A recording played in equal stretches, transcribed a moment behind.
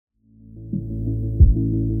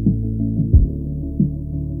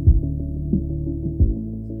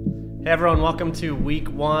Hey everyone, welcome to week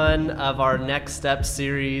 1 of our Next Step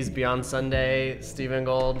series, Beyond Sunday. Stephen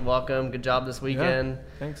Gold, welcome. Good job this weekend. Yeah,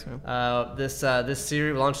 thanks, man. This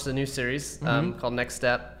series, we launched a new series called Next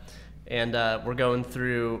Step, and we're going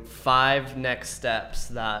through 5 next steps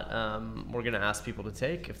that we're going to ask people to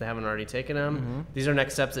take if they haven't already taken them. These are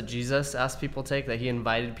next steps that Jesus asked people to take, that he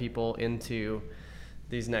invited people into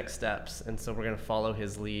these next steps, and so we're going to follow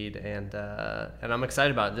his lead, and I'm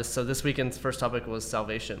excited about it. So this weekend's first topic was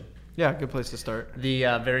salvation. Yeah, good place to start. The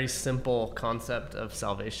very simple concept of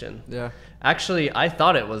salvation. Yeah. Actually, I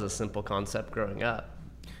thought it was a simple concept growing up.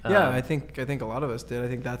 Yeah, I think a lot of us did. I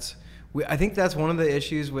think that's one of the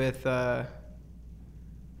issues with. That's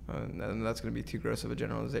going to be too gross of a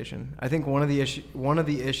generalization. I think one of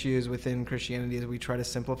the issues within Christianity is we try to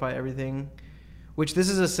simplify everything, which this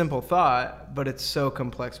is a simple thought, but it's so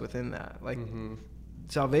complex within that. Like,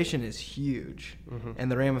 salvation is huge, and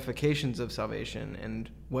the ramifications of salvation and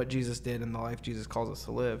what Jesus did and the life Jesus calls us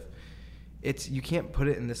to live. You can't put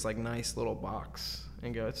it in this like nice little box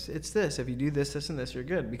and go, it's this. If you do this, this, and this, you're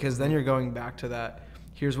good. Because then you're going back to that.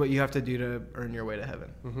 Here's what you have to do to earn your way to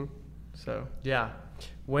heaven. So yeah,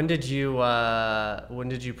 when did you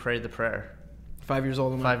pray the prayer? 5 years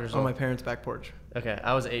old. 5 years old on my parents' back porch. Okay,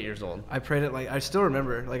 I was 8 years old. I prayed it I still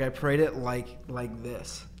remember. I prayed it like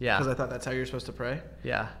this. Yeah. Because I thought that's how you're supposed to pray.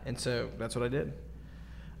 Yeah. And so that's what I did.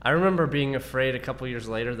 I remember being afraid a couple years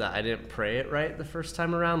later that I didn't pray it right the first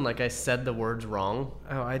time around. Like I said the words wrong.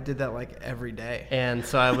 Oh, I did that like every day. And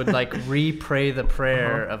so I would like re-pray the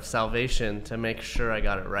prayer of salvation to make sure I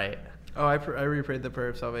got it right. Oh, I re-prayed the prayer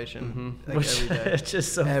of salvation every day. It's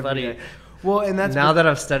just so every funny. Day. Well, and that's now that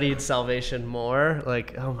I've studied salvation more,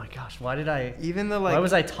 like, oh my gosh, why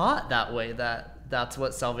was I taught that way? That's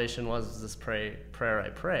what salvation was this prayer I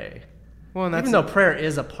pray. Well, and even though prayer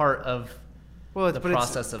is a part of the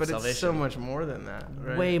process of salvation. But it's so much more than that,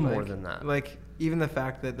 right? Way more than that. Like, even the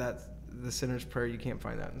fact that that's the sinner's prayer, you can't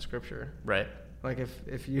find that in Scripture. Right. Like,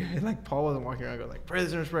 if you, like, Paul wasn't walking around going, like, pray the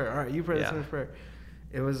sinner's prayer. All right, you pray the sinner's prayer.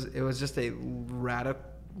 It was just a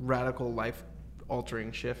radical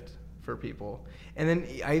life-altering shift for people. And then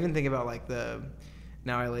I even think about, like,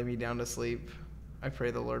 now I lay me down to sleep, I pray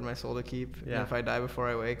the Lord my soul to keep. Yeah. And if I die before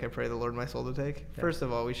I wake, I pray the Lord my soul to take. Yeah. First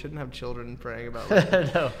of all, we shouldn't have children praying about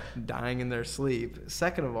like, dying in their sleep.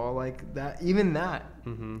 Second of all, like that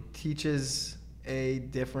teaches a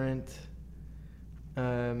different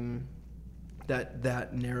that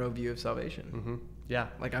narrow view of salvation. Yeah.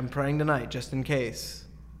 Like I'm praying tonight just in case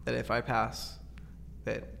that if I pass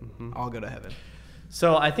that I'll go to heaven.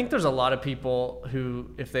 So I think there's a lot of people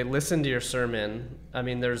who, if they listen to your sermon, I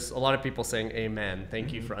mean, there's a lot of people saying amen.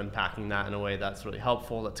 Thank you for unpacking that in a way that's really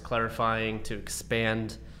helpful, that's clarifying, to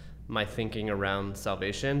expand my thinking around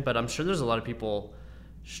salvation. But I'm sure there's a lot of people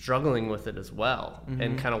struggling with it as well,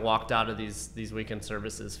 and kind of walked out of these weekend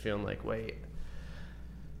services feeling like, wait,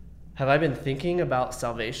 have I been thinking about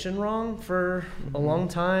salvation wrong for a long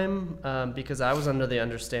time? Because I was under the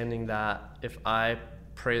understanding that if I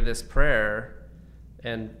pray this prayer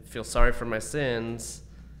and feel sorry for my sins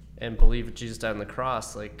and believe Jesus died on the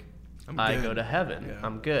cross, like I go to heaven. Yeah.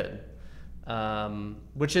 I'm good.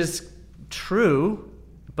 Which is true,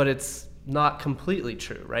 but it's not completely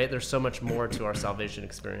true, right? There's so much more to our salvation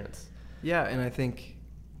experience. Yeah, and I think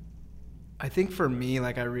for me,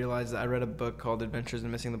 like I realized that I read a book called Adventures in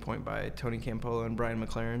Missing the Point by Tony Campolo and Brian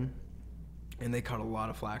McLaren, and they caught a lot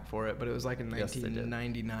of flack for it, but it was like in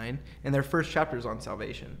 1999, and their first chapter is on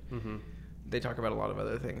salvation. They talk about a lot of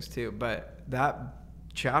other things too, but that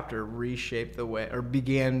chapter reshaped the way, or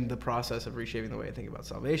began the process of reshaping the way I think about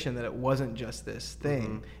salvation, that it wasn't just this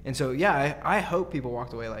thing. And so, yeah, I hope people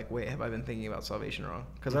walked away like, wait, have I been thinking about salvation wrong?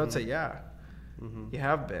 Because I would say, yeah, you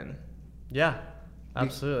have been. Yeah,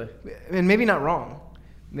 absolutely. And maybe not wrong.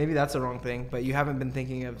 Maybe that's the wrong thing, but you haven't been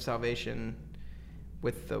thinking of salvation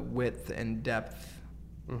with the width and depth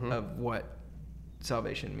of what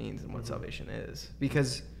salvation means and what salvation is.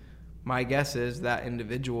 Because my guess is that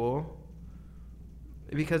individual,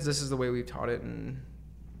 because this is the way we've taught it and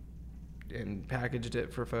packaged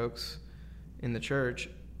it for folks in the church,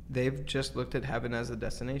 they've just looked at heaven as a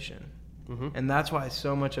destination. And that's why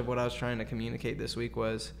so much of what I was trying to communicate this week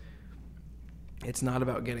was, it's not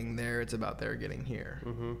about getting there, it's about their getting here.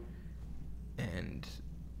 And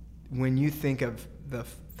when you think of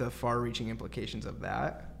the far-reaching implications of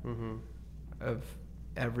that, of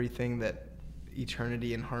everything that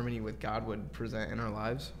eternity in harmony with God would present in our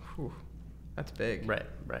lives, that's big. Right.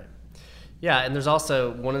 Yeah, and there's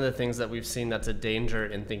also one of the things that we've seen that's a danger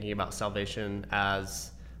in thinking about salvation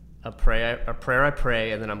as a prayer I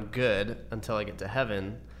pray and then I'm good until I get to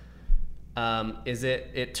heaven, is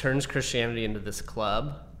it turns Christianity into this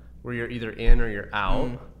club where you're either in or you're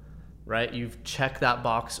out, right? You've checked that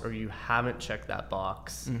box or you haven't checked that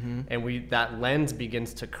box. And that lens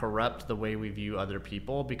begins to corrupt the way we view other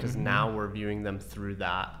people, because now we're viewing them through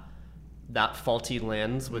that faulty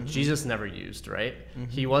lens, which Jesus never used, right?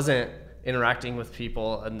 He wasn't interacting with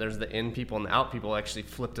people, and there's the in people and the out people. Actually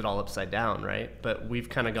flipped it all upside down, right? But we've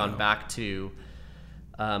kind of gone back to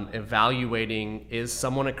evaluating, is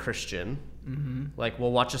someone a Christian? Like,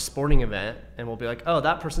 we'll watch a sporting event and we'll be like, oh,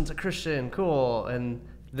 that person's a Christian, cool. And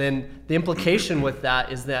then the implication with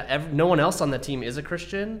that is that no one else on the team is a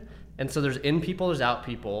Christian. And so there's in people, there's out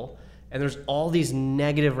people, and there's all these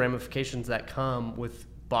negative ramifications that come with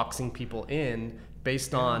boxing people in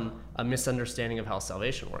based on a misunderstanding of how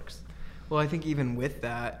salvation works. Well, I think even with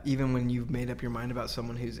that, even when you've made up your mind about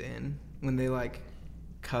someone who's in, when they like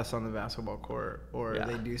cuss on the basketball court or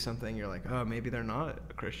they do something, you're like, oh, maybe they're not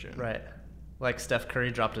a Christian. Right. Like Steph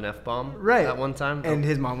Curry dropped an F-bomb at one time. And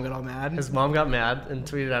his mom got all mad. His mom got mad and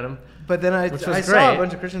tweeted at him. But then I saw a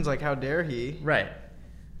bunch of Christians like, how dare he? Right.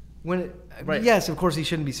 Yes, of course he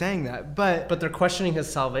shouldn't be saying that, but they're questioning his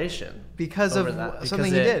salvation because of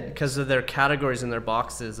something he did. Because of their categories and their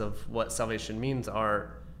boxes of what salvation means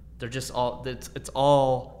they're just all, it's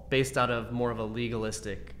all based out of more of a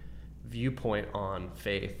legalistic viewpoint on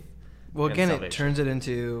faith. Well, again, salvation. It turns it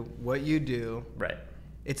into what you do. Right.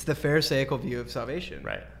 It's the Pharisaical view of salvation.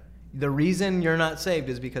 Right. The reason you're not saved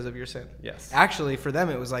is because of your sin. Yes. Actually, for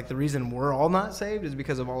them, it was like the reason we're all not saved is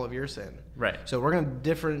because of all of your sin. Right. So we're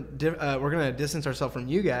gonna distance ourselves from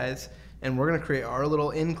you guys, and we're gonna create our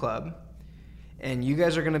little in club, and you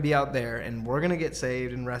guys are gonna be out there, and we're gonna get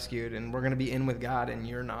saved and rescued, and we're gonna be in with God, and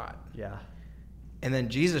you're not. Yeah. And then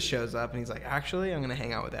Jesus shows up, and he's like, actually, I'm gonna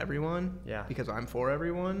hang out with everyone. Yeah. Because I'm for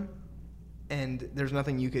everyone, and there's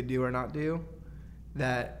nothing you could do or not do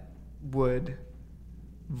that would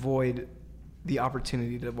void the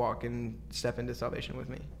opportunity to walk and step into salvation with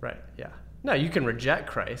me. Right. Yeah. No, you can reject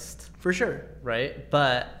Christ for sure. Right.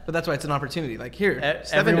 But that's why it's an opportunity. Like here,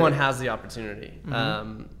 everyone has the opportunity,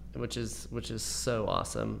 which is so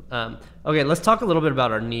awesome. Okay, let's talk a little bit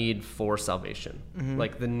about our need for salvation,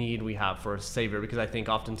 like the need we have for a savior, because I think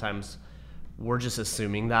oftentimes we're just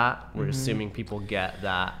assuming that we're assuming people get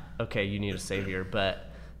that. Okay, you need a savior, but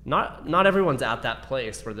not everyone's at that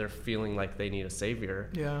place where they're feeling like they need a savior.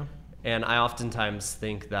 Yeah. And I oftentimes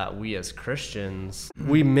think that we as Christians,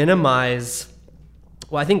 we minimize,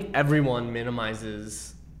 well, I think everyone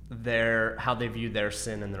minimizes how they view their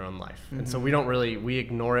sin in their own life. And so we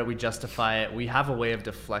ignore it, we justify it, we have a way of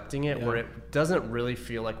deflecting it where it doesn't really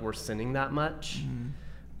feel like we're sinning that much.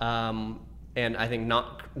 And I think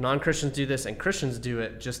non-Christians do this, and Christians do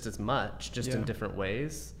it just as much, just in different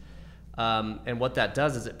ways. And what that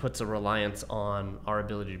does is it puts a reliance on our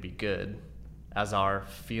ability to be good as our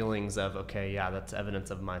feelings of, okay, yeah, that's evidence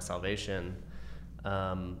of my salvation.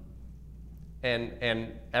 And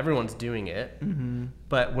everyone's doing it.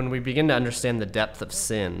 But when we begin to understand the depth of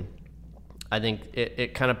sin, I think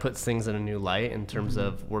it kind of puts things in a new light in terms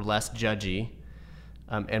of we're less judgy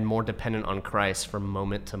and more dependent on Christ from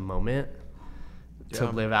moment to moment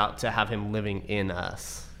to have him living in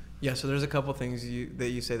us. Yeah, so there's a couple things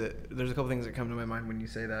there's a couple things that come to my mind when you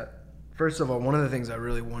say that. First of all, one of the things I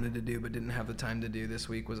really wanted to do but didn't have the time to do this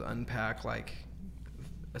week was unpack like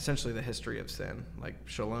essentially the history of sin, like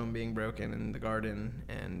Shalom being broken in the garden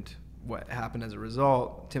and what happened as a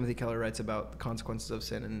result. Timothy Keller writes about the consequences of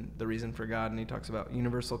sin and the reason for God, and he talks about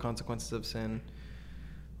universal consequences of sin,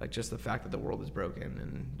 like just the fact that the world is broken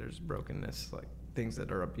and there's brokenness, like things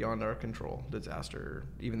that are beyond our control, disaster,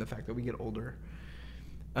 even the fact that we get older.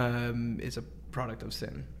 Is a product of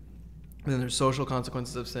sin. And then there's social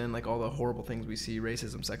consequences of sin, like all the horrible things we see,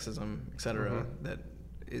 racism, sexism, etc., that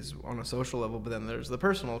is on a social level. But then there's the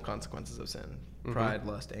personal consequences of sin, pride,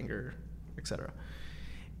 lust, anger, etc.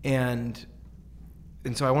 And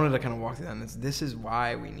so I wanted to kind of walk through that. And this is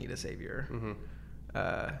why we need a savior,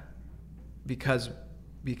 because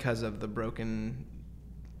of the broken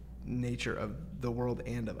nature of the world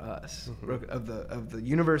and of us, of the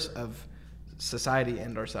universe, of society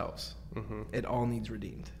and ourselves. It all needs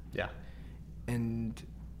redeemed. Yeah. And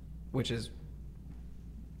which is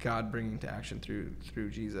God bringing to action through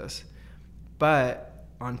Jesus. But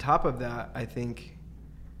on top of that, I think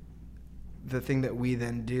the thing that we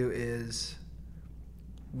then do is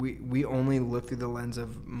we only look through the lens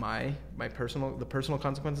of the personal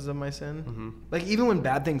consequences of my sin. Like even when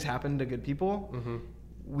bad things happen to good people,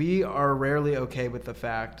 we are rarely okay with the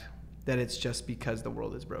fact that it's just because the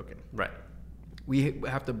world is broken. Right. We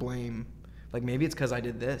have to blame, like maybe it's because I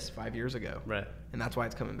did this 5 years ago. Right. And that's why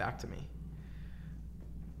it's coming back to me.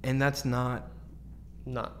 And that's not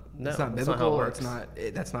No, it's not biblical. Not how it works.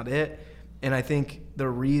 That's not it. And I think the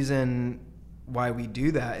reason why we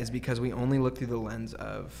do that is because we only look through the lens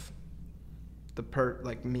of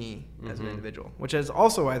me as an individual, which is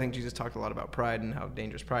also why I think Jesus talked a lot about pride and how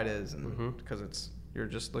dangerous pride is, and because you're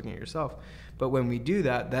just looking at yourself. But when we do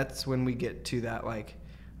that, that's when we get to that, like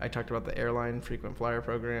I talked about the airline frequent flyer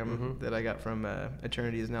program that I got from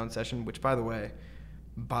Eternity is Now in Session, which, by the way,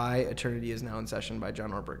 buy Eternity is Now in Session by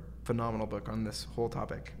John Ortberg. Phenomenal book on this whole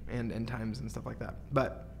topic and end times and stuff like that.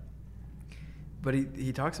 But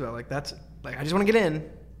he talks about, like, that's like, I just want to get in.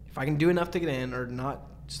 If I can do enough to get in, or not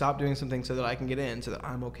stop doing something so that I can get in, so that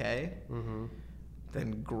I'm okay,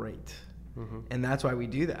 then great. And that's why we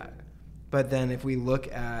do that. But then if we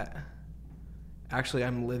look at, actually,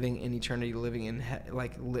 I'm living in eternity, living in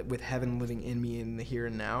with heaven living in me in the here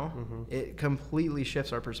and now, it completely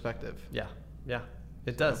shifts our perspective. Yeah,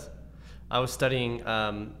 it does. I was studying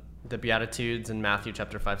the Beatitudes in Matthew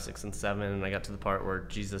chapter 5, 6, and 7, and I got to the part where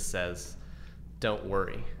Jesus says, "Don't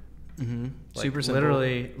worry." Like, super simple.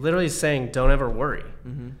 Literally saying, "Don't ever worry,"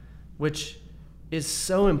 which is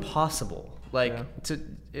so impossible. Like,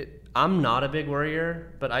 I'm not a big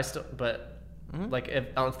worrier, but like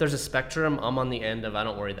if there's a spectrum, I'm on the end of I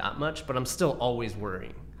don't worry that much, but I'm still always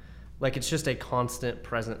worrying. Like, it's just a constant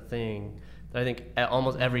present thing that I think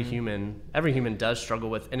almost every human does struggle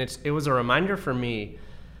with. And it was a reminder for me,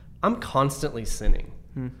 I'm constantly sinning.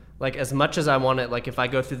 Like, as much as I want it, like if I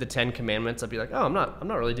go through the 10 commandments, I'd be like, oh, I'm not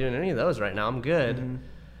really doing any of those right now. I'm good.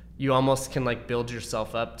 You almost can like build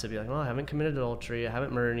yourself up to be like, well, I haven't committed adultery. I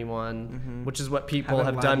haven't murdered anyone, which is what people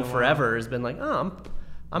have done forever, has been like, oh,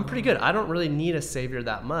 I'm pretty good. I don't really need a savior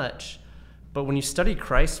that much. But when you study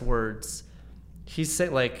Christ's words, he's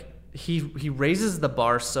saying, like, he raises the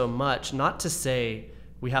bar so much, not to say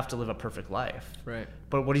we have to live a perfect life. Right.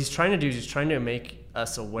 But what he's trying to do is he's trying to make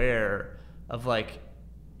us aware of, like,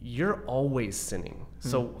 you're always sinning.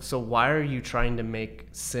 So why are you trying to make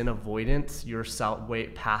sin avoidance your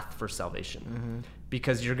path for salvation?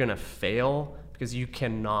 Because you're going to fail, because you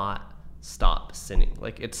cannot stop sinning.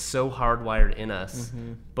 Like, it's so hardwired in us,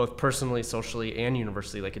 both personally, socially, and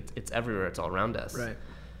universally. Like, it's everywhere. It's all around us. Right.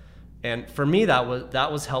 And for me, that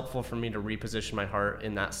was helpful for me to reposition my heart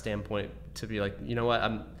in that standpoint, to be like, you know what,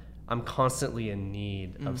 I'm constantly in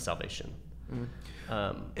need of salvation.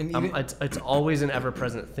 It's always an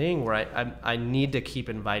ever-present thing where I need to keep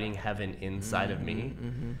inviting heaven inside of me,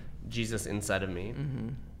 Jesus inside of me.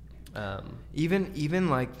 Even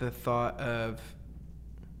like the thought of,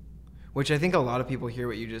 which I think a lot of people hear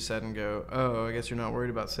what you just said and go, oh, I guess you're not worried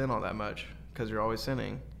about sin all that much because you're always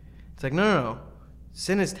sinning. It's like, no.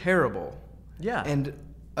 Sin is terrible. Yeah. And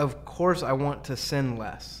of course I want to sin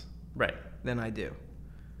less. Right. Than I do.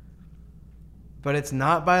 But it's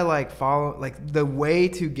not by the way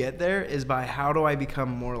to get there is by how do I become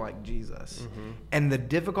more like Jesus. And the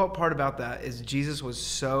difficult part about that is Jesus was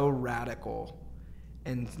so radical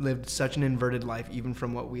and lived such an inverted life, even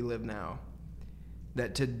from what we live now,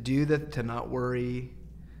 that to not worry,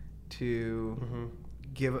 to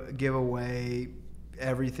give away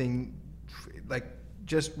everything, like,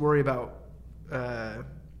 just worry about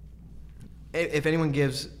if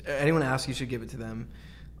anyone asks, you should give it to them.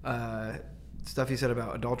 Stuff he said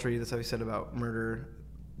about adultery, the stuff he said about murder.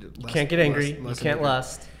 You can't get angry. You can't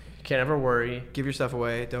lust. You can't ever worry. Give your stuff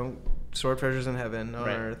away. Don't store treasures in heaven on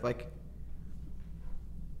earth. Like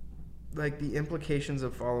the implications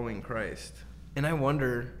of following Christ. And I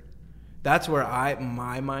wonder, that's where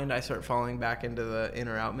my mind, I start falling back into the in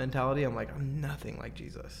or out mentality. I'm like, I'm nothing like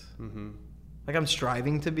Jesus. Like, I'm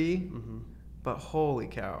striving to be, but holy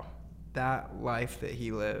cow, that life that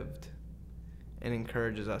he lived and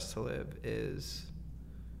encourages us to live it's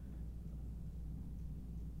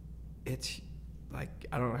like,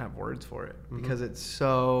 I don't have words for it because it's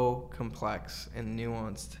so complex and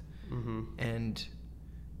nuanced, and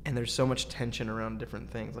there's so much tension around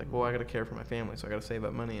different things. Like, well, I got to care for my family, so I got to save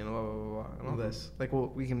up money and blah, blah, blah, blah, and all this. Like,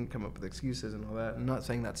 well, we can come up with excuses and all that. I'm not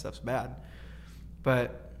saying that stuff's bad,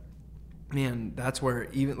 but man, that's where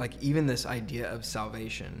even this idea of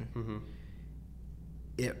salvation,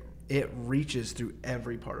 it reaches through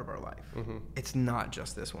every part of our life. It's not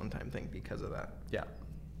just this one-time thing because of that. Yeah.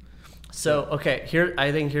 So, okay,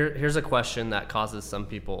 here's a question that causes some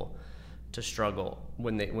people to struggle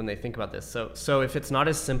when they think about this. So if it's not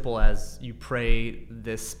as simple as you pray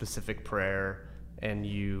this specific prayer and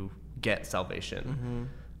you get salvation,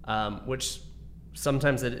 which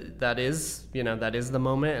sometimes that is the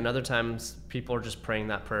moment, and other times people are just praying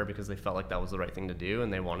that prayer because they felt like that was the right thing to do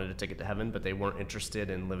and they wanted to take it to heaven, but they weren't interested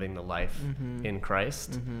in living the life in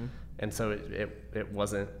Christ, and so it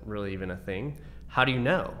wasn't really even a thing. how do you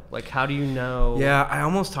know? Like, how do you know? Yeah, I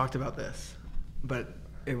almost talked about this, but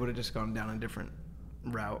it would have just gone down a different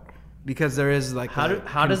route. Because there is like...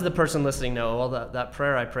 How does the person listening know, well, that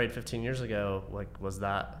prayer I prayed 15 years ago, like, was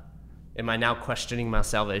that... Am I now questioning my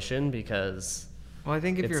salvation because... Well, I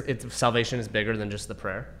think if salvation is bigger than just the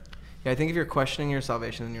prayer? Yeah, I think if you're questioning your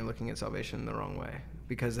salvation, then you're looking at salvation the wrong way.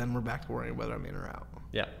 Because then we're back to worrying whether I'm in or out.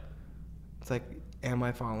 Yeah. It's like, am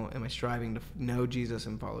I striving to know Jesus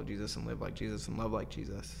and follow Jesus and live like Jesus and love like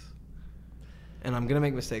Jesus? And I'm going to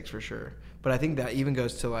make mistakes for sure. But I think that even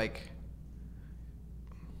goes to like,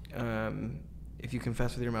 if you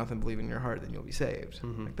confess with your mouth and believe in your heart, then you'll be saved.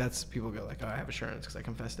 Mm-hmm. Like that's, people go like, oh, I have assurance because I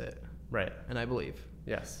confessed it. Right. And I believe.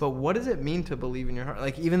 Yes. But what does it mean to believe in your heart?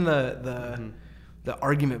 Like even the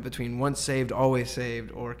argument between once saved, always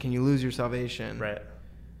saved, or can you lose your salvation? Right.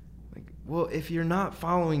 Like, well, if you're not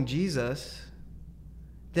following Jesus,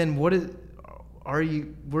 then were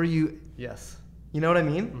you? Yes. You know what I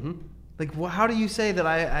mean? Mm-hmm. Like, how do you say that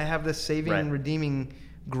I have this saving, right. redeeming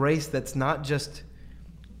grace that's not just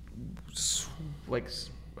like,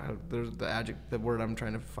 there's the word I'm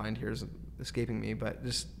trying to find here is escaping me, but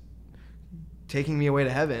just taking me away to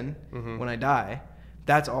heaven when I die.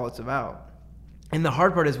 That's all it's about. And the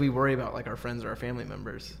hard part is we worry about like our friends or our family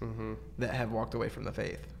members that have walked away from the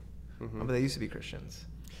faith, but they used to be Christians.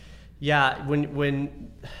 Yeah,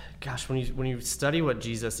 when you study what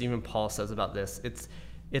Jesus, even Paul says about this,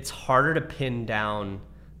 it's harder to pin down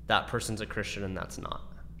that person's a Christian and that's not.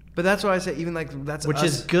 But that's why I say even like that's which us,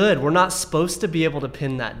 is good. We're not supposed to be able to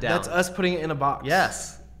pin that down. That's us putting it in a box.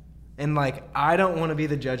 Yes. And like I don't want to be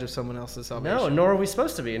the judge of someone else's salvation. No, nor are we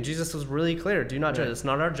supposed to be. And Jesus was really clear: do not judge. It's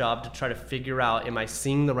not our job to try to figure out, am I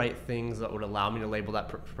seeing the right things that would allow me to label that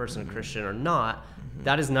person a Christian or not?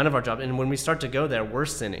 That is none of our job. And when we start to go there, we're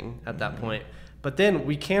sinning at that point. But then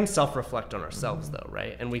we can self-reflect on ourselves, though,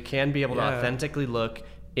 right? And we can be able to authentically look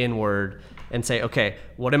inward and say, okay,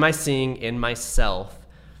 what am I seeing in myself?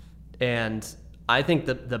 And I think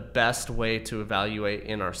that the best way to evaluate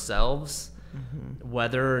in ourselves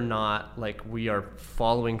whether or not like we are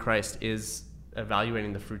following Christ is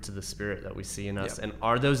evaluating the fruits of the Spirit that we see in us. And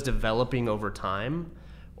are those developing over time,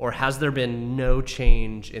 or has there been no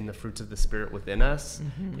change in the fruits of the Spirit within us?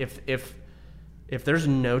 If there's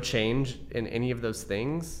no change in any of those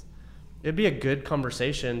things, it'd be a good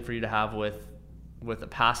conversation for you to have with a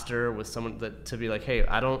pastor, with someone that to be like, hey,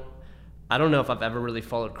 I don't know if I've ever really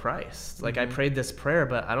followed Christ. Like I prayed this prayer,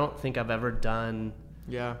 but I don't think I've ever done.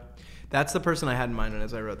 Yeah. That's the person I had in mind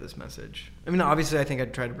as I wrote this message. I mean, obviously, I think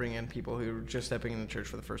I'd try to bring in people who are just stepping into church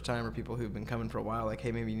for the first time, or people who've been coming for a while. Like,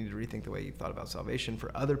 hey, maybe you need to rethink the way you've thought about salvation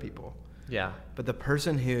for other people. Yeah. But the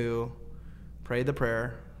person who prayed the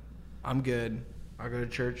prayer, I'm good. I go to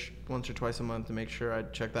church once or twice a month to make sure I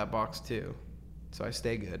check that box too, so I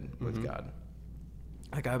stay good with God.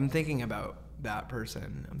 Like, I'm thinking about that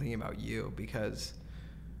person. I'm thinking about you because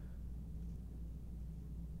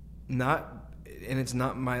it's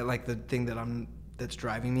not my, like, the thing that's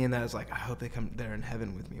driving me in that is like, I hope they come there in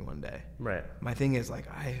heaven with me one day. Right. My thing is like,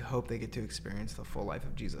 I hope they get to experience the full life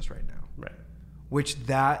of Jesus right now. Right. Which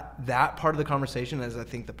that part of the conversation is, I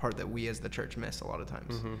think, the part that we as the church miss a lot of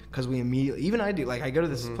times. Because we immediately, even I do, like, I go to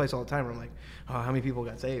this place all the time where I'm like, oh, how many people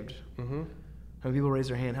got saved? How many people raised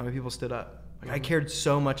their hand? How many people stood up? Like, I cared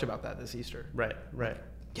so much about that this Easter. Right. Like,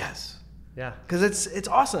 yes. Yeah. Because it's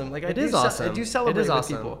awesome. Like, it is awesome. I do celebrate with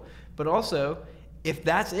people. But also, if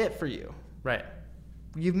that's it for you, right,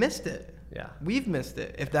 you've missed it. Yeah, we've missed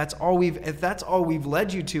it. If that's all we've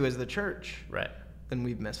led you to as the church, right, then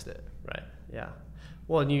we've missed it. Right. Yeah.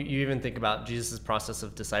 Well, and you even think about Jesus' process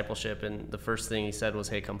of discipleship, and the first thing he said was,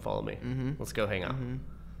 "Hey, come follow me. Let's go hang out."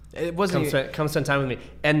 It wasn't come spend time with me.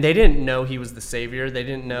 And they didn't know he was the Savior. They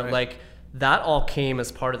didn't know like that all came as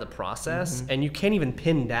part of the process, and you can't even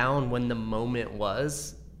pin down when the moment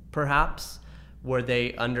was, perhaps, where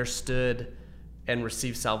they understood and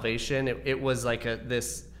received salvation. It was like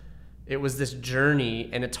this journey,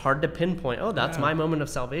 and it's hard to pinpoint, oh, that's my moment of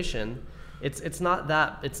salvation. It's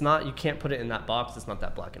not you can't put it in that box. It's not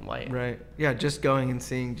that black and white. Right. Yeah, just going and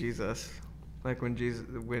seeing Jesus. Like when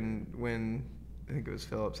I think it was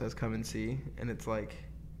Philip says, come and see, and it's like,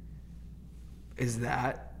 is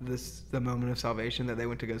that the moment of salvation that they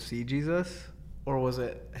went to go see Jesus? Or was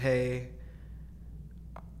it, hey,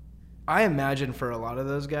 I imagine for a lot of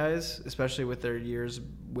those guys, especially with their years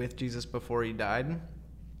with Jesus before he died,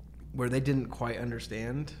 where they didn't quite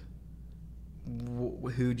understand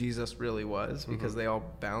who Jesus really was, because they all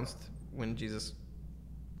bounced when Jesus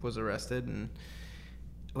was arrested. And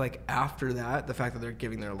like after that, the fact that they're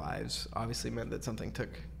giving their lives obviously meant that something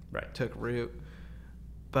took root.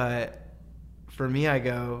 But for me, I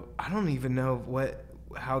go, I don't even know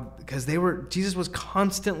because Jesus was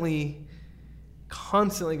constantly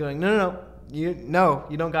going, no, you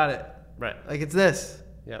don't got it. Right. Like, it's this.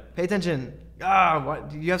 Yeah. Pay attention.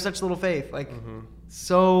 What, you have such little faith. Like,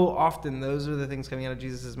 so often those are the things coming out of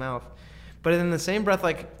Jesus' mouth. But in the same breath,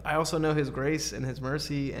 like, I also know his grace and his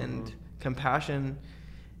mercy and compassion.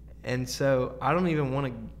 And so I don't even want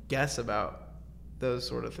to guess about those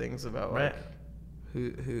sort of things about like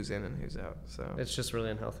who's in and who's out. So it's just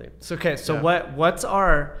really unhealthy. So, okay. So what's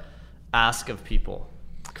our ask of people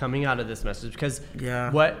coming out of this message? Because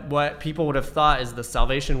what people would have thought is the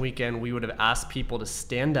Salvation Weekend, we would have asked people to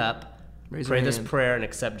stand up, pray this prayer, and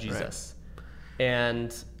accept Jesus. Right.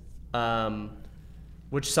 And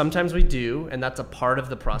which sometimes we do, and that's a part of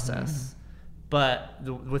the process. But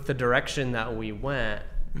with the direction that we went,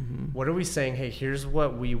 what are we saying? Hey, here's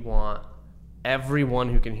what we want everyone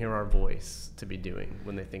who can hear our voice to be doing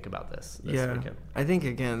when they think about this weekend. I think,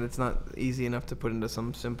 again, it's not easy enough to put into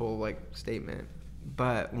some simple like statement.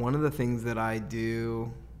 But one of the things that I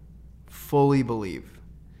do fully believe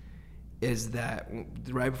is that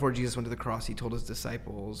right before Jesus went to the cross, he told his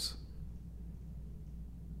disciples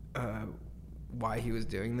why he was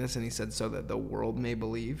doing this. And he said, so that the world may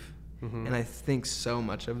believe. And I think so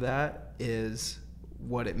much of that is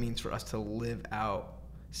what it means for us to live out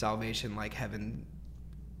salvation like heaven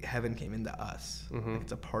came into us. Like,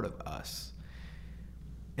 it's a part of us.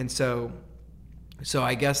 And so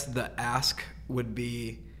I guess the ask would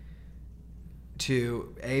be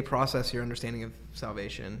to process your understanding of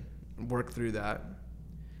salvation, work through that,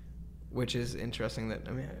 which is interesting that,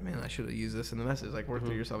 I should have used this in the message, like, work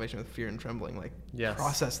through your salvation with fear and trembling, like,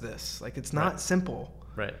 process this. Like, it's not simple.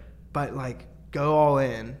 Right. But, like, go all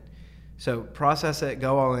in. So process it,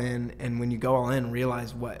 go all in, and when you go all in,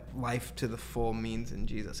 realize what life to the full means in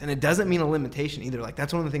Jesus. And it doesn't mean a limitation either. Like,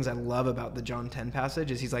 that's one of the things I love about the John 10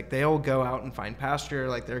 passage is he's like, they'll go out and find pasture.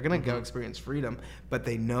 Like, they're going to go experience freedom, but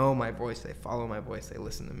they know my voice. They follow my voice. They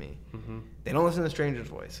listen to me. They don't listen to stranger's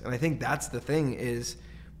voice. And I think that's the thing is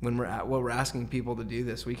when what we're asking people to do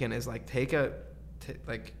this weekend is, like, take a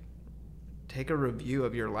review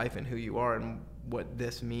of your life and who you are and what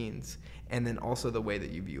this means, and then also the way that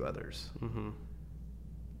you view others.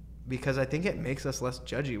 Because I think it makes us less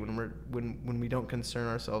judgy when we don't concern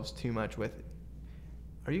ourselves too much with,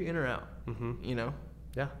 are you in or out? You know?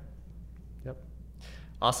 Yeah. Yep.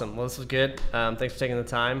 Awesome. Well, this was good. Thanks for taking the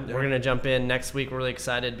time. We're going to jump in next week. We're really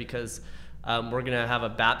excited because we're going to have a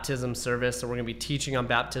baptism service. So we're going to be teaching on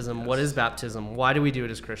baptism. Yes. What is baptism? Why do we do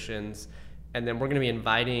it as Christians? And then we're going to be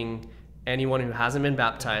inviting anyone who hasn't been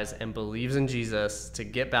baptized and believes in Jesus to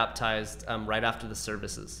get baptized right after the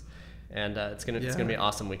services. And it's gonna be an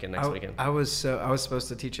awesome weekend next weekend. I was supposed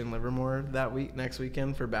to teach in Livermore next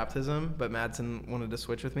weekend for baptism, but Madsen wanted to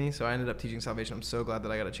switch with me, so I ended up teaching salvation. I'm so glad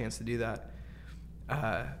that I got a chance to do that.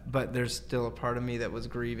 But there's still a part of me that was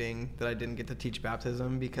grieving that I didn't get to teach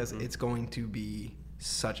baptism because it's going to be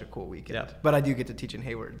such a cool weekend. Yeah. But I do get to teach in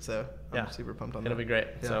Hayward, so I'm super pumped on that. It'll be great.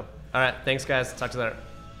 Yeah. So, all right, thanks guys. Talk to you later.